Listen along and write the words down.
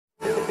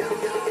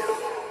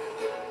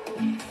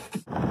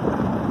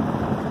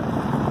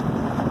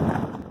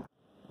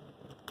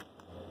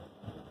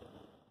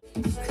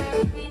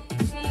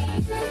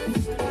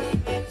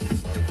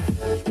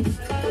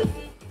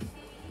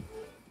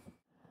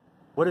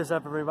What is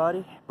up,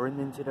 everybody?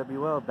 Brendan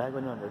TWL back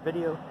with another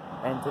video,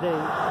 and today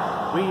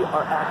we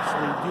are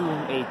actually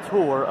doing a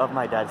tour of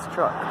my dad's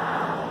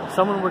truck.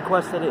 Someone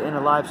requested it in a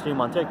live stream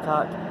on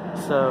TikTok,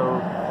 so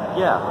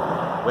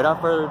yeah,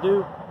 without further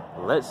ado,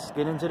 let's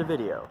get into the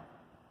video.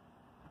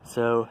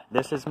 So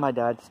this is my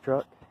dad's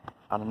truck.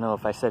 I don't know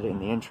if I said it in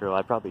the intro,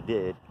 I probably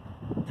did.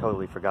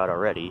 Totally forgot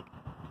already.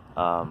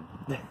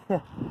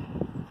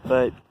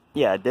 But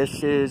yeah,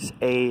 this is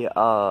a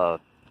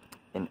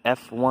an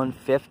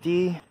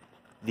F-150,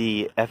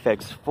 the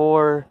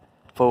FX4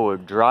 4-wheel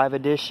drive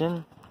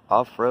edition,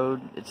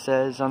 off-road it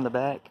says on the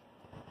back.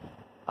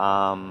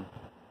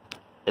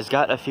 It's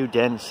got a few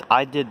dents.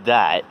 I did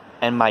that,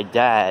 and my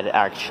dad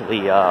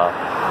actually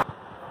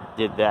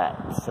did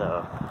that.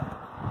 So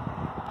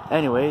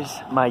anyways,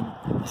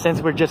 since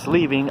we're just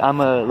leaving, I'm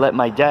gonna let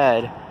my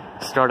dad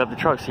start up the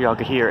truck so y'all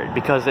could hear it,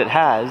 because it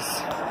has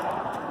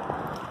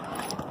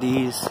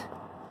these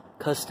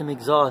custom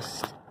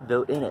exhausts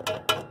built in it,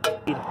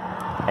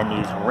 and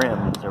these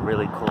rims are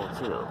really cool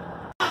too.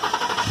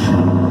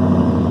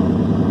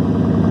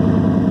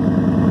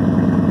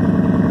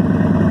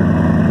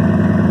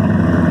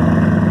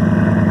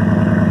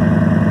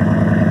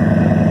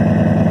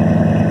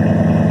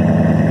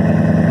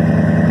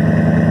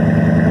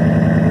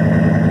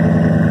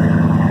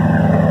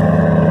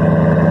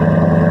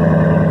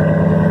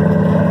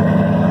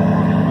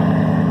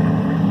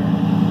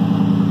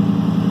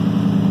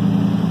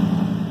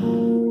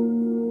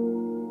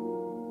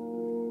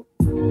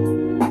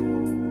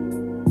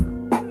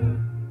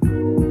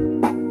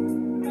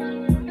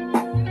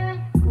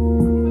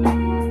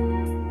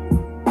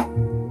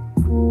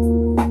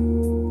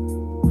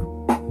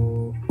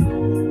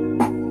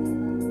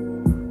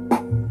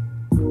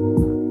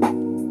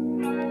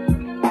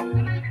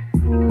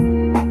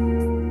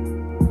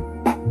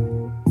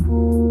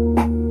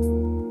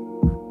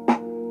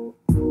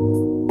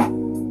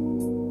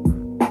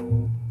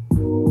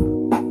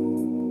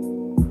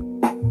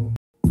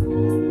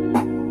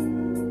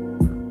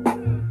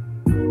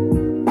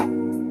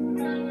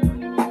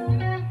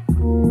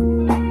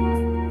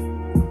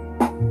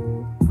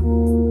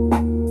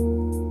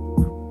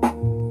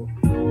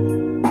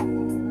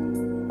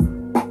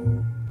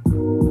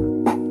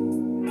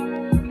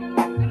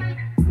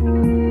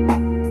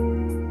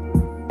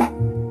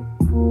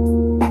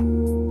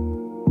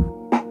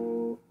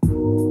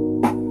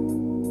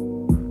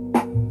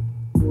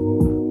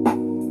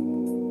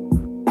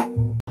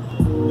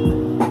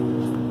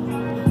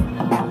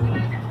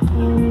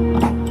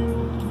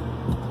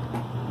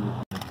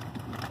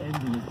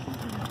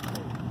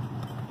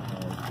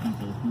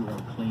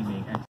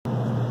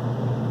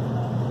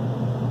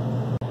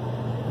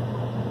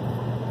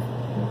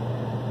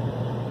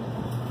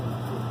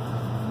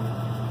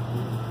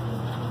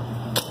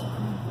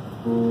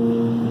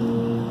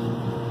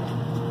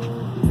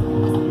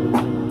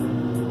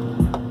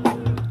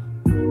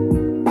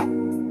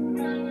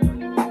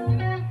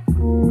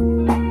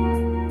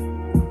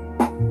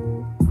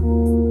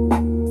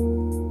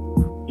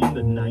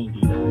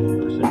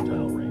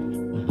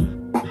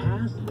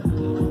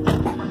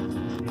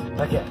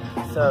 Okay,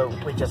 so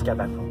we just got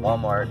back from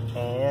Walmart,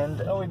 and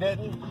no, we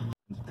didn't.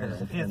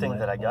 There's a few things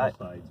that I got.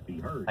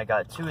 I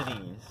got 2 of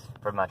these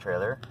for my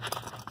trailer,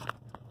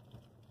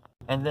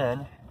 and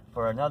then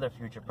for another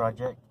future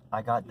project,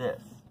 I got this.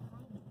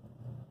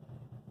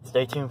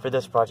 Stay tuned for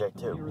this project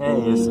too.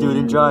 Hey, a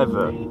student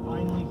driver.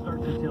 Finally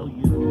start to tell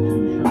you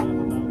to shut up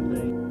about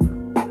things.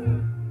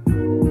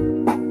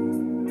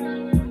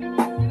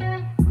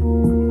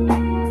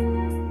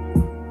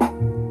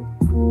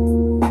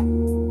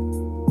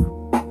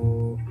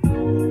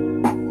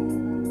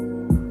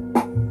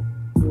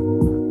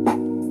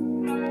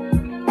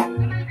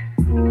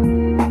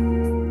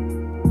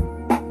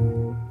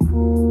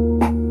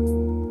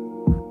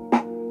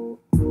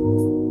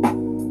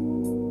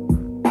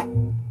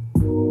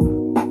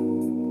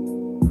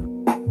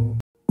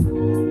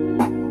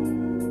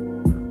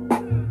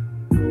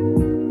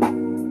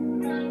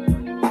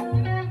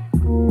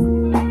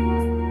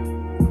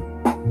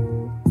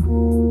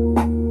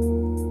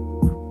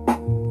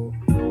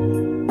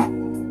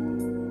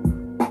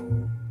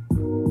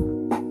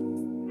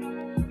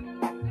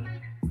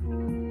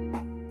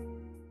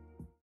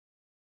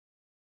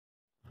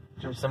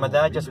 So my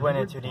dad just went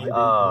into the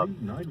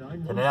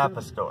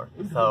Napa store,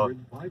 so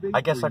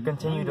I guess I'll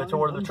continue to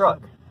tour the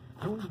truck.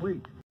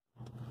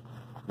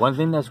 One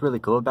thing that's really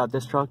cool about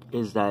this truck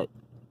is that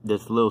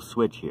this little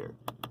switch here.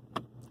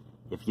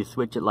 If you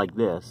switch it like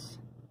this,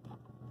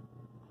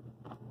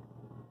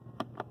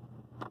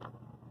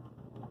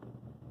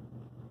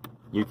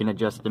 you can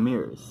adjust the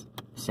mirrors.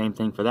 Same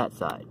thing for that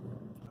side,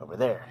 over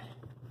there.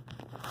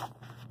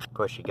 Of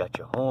course, you got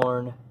your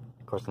horn.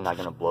 Of course, I'm not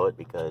gonna blow it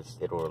because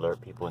it will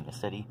alert people in the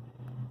city.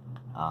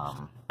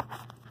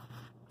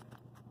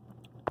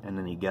 And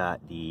then you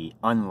got the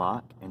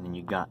unlock, and then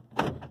you got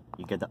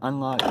the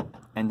unlock,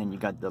 and then you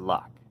got the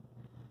lock.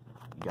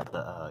 You got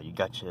the you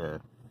got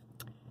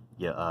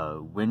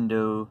your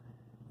window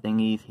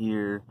thingies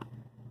here.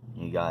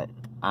 You got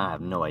I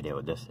have no idea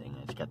what this thing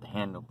is. It's got the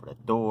handle for the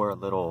door, a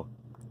little,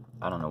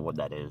 I don't know what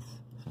that is.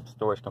 Some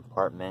storage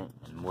compartment,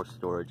 and more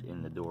storage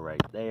in the door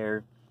right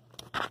there.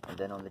 And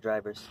then on the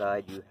driver's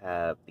side, you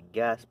have the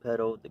gas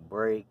pedal, the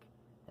brake,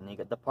 and then you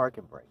got the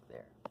parking brake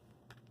there.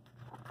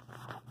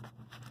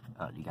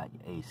 You got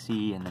your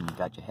AC, and then you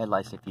got your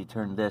headlights. If you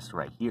turn this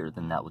right here,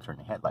 then that will turn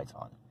the headlights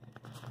on.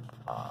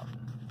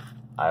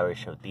 I already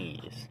showed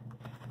these.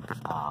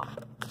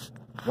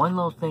 One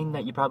little thing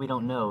that you probably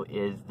don't know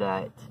is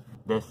that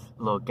this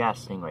little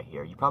gas thing right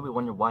here, you probably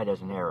wonder why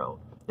there's an arrow.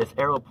 This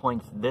arrow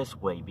points this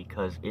way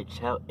because it's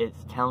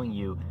telling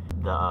you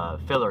the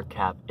filler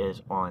cap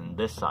is on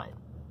this side,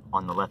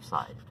 on the left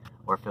side.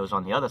 Or if it was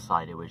on the other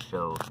side, it would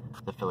show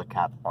the filler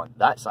cap on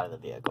that side of the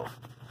vehicle.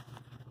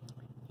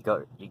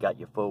 You got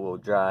your four-wheel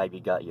drive, you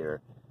got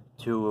your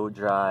two-wheel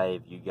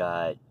drive, you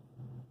got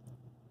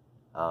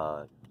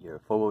your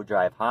four-wheel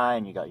drive high,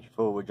 and you got your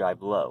four-wheel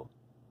drive low.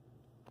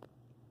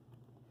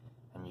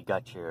 And you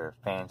got your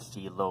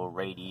fancy little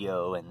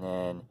radio, and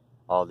then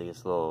all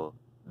these little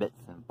bits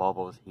and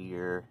bubbles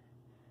here.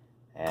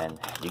 And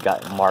you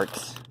got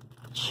Mark's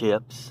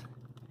chips,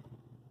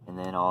 and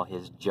then all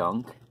his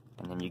junk.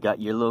 And then you got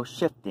your little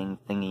shifting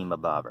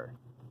thingy-mabobber.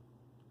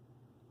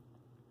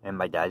 And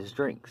my dad's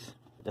drinks.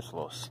 This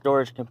little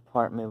storage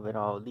compartment with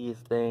all these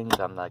things.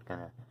 I'm not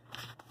gonna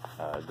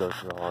go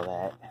through all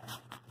that.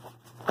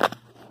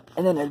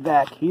 And then in the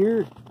back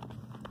here,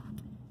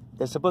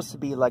 there's supposed to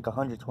be like a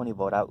 120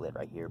 volt outlet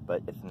right here,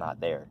 but it's not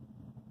there.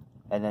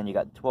 And then you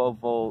got 12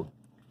 volt.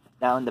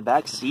 Now in the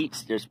back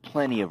seats, there's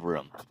plenty of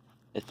room.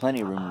 There's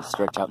plenty of room to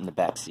stretch out in the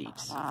back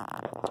seats.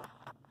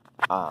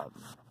 But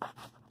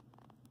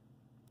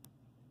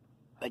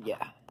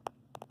yeah.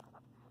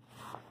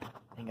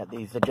 You got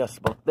these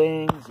adjustable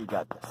things, you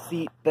got the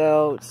seat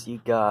belts, you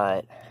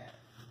got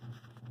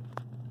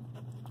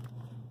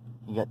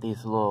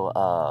these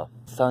little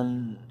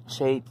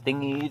sun-shade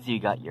thingies, you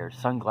got your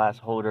sunglass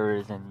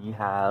holders, and you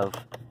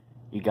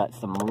got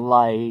some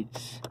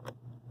lights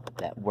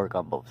that work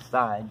on both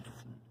sides.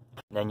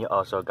 And then you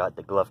also got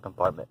the glove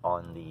compartment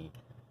on the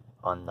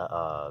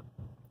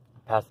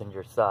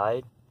passenger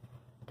side.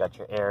 Got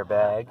your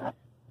airbag.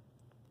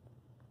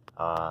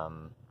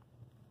 I'm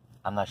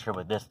not sure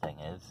what this thing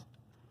is.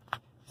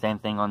 Same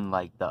thing on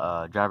like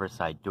the driver's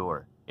side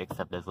door,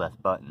 except there's less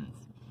buttons.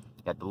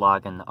 You got the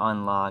lock and the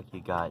unlock. You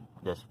got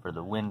this for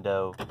the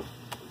window.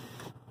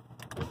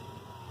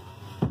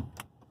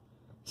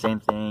 Same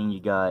thing. You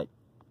got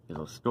your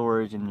little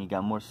storage, and you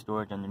got more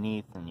storage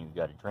underneath, and you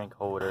got a drink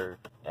holder.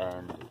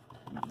 And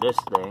this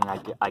thing,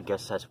 I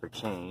guess that's for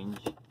change.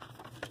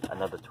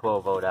 Another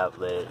 12 volt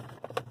outlet,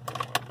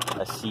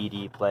 a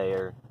CD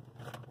player.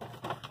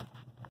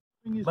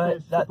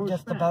 But that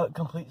just about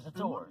completes the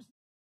tour.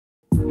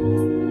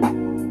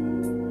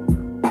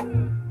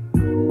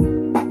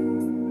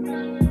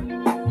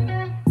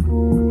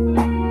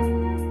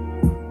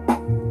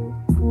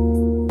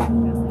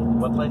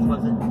 What place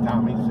was it?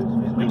 Tommy's.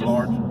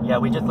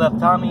 We just left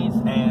Tommy's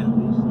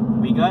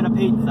and we got a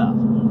pizza.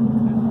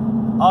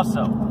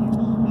 Also,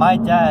 my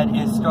dad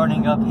is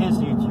starting up his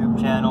YouTube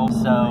channel,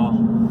 so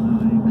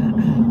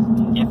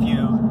if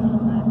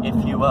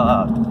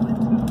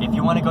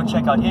you want to go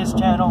check out his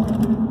channel,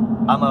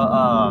 I'm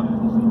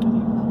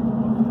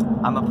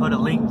gonna put a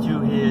link to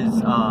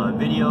his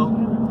video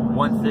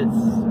once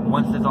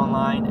it's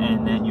online,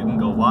 and then you can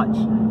go watch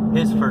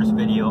his first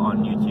video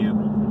on YouTube.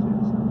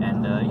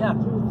 And yeah,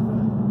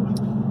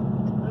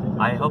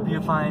 I hope you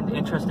find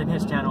interest in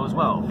his channel as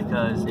well,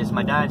 because it's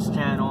my dad's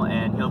channel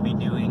and he'll be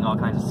doing all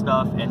kinds of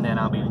stuff, and then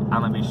I'm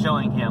gonna be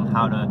showing him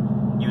how to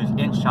use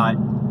InShot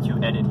to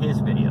edit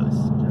his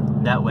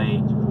videos. That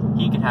way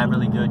he can have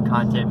really good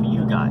content for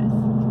you guys.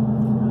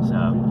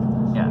 So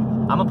yeah,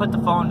 I'm gonna put the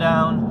phone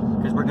down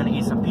because we're gonna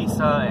eat some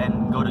pizza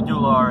and go to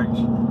Dularge.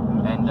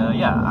 And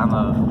yeah, I'm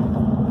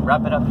gonna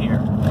wrap it up here.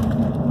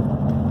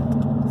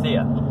 See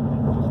ya.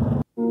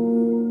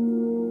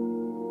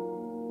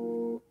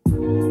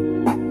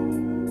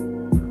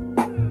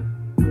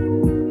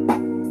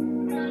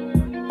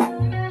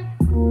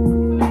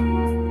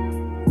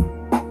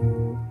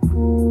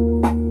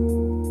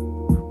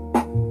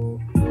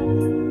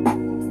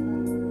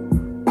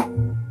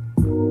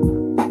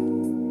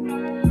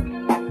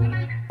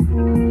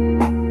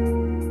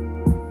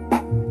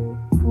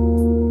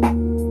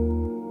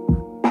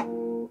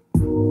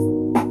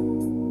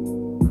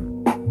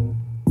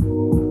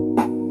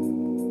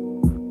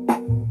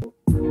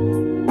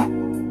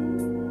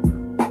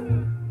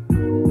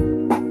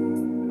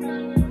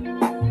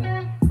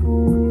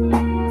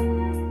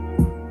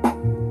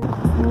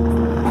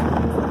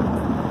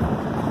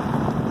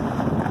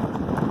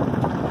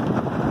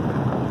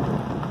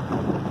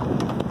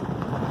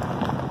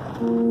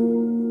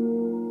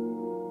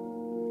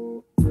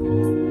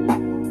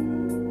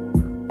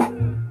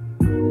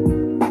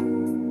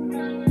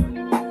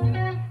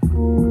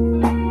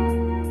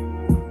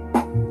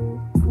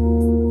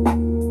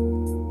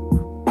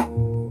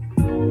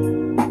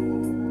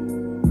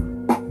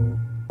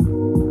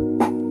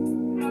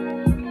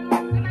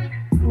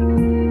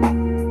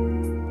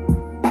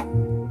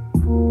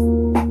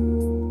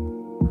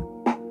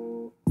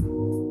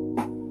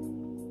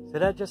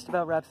 that just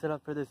about wraps it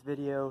up for this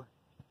video.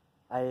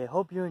 I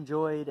hope you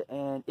enjoyed,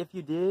 and if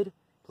you did,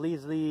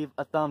 please leave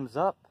a thumbs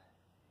up.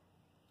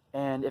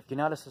 And if you're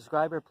not a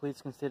subscriber,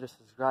 please consider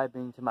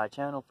subscribing to my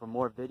channel for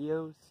more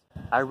videos.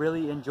 I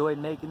really enjoyed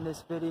making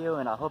this video,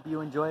 and I hope you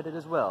enjoyed it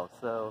as well.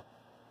 So,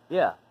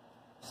 yeah,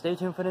 stay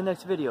tuned for the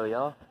next video,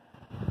 y'all.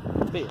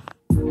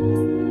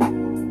 Peace.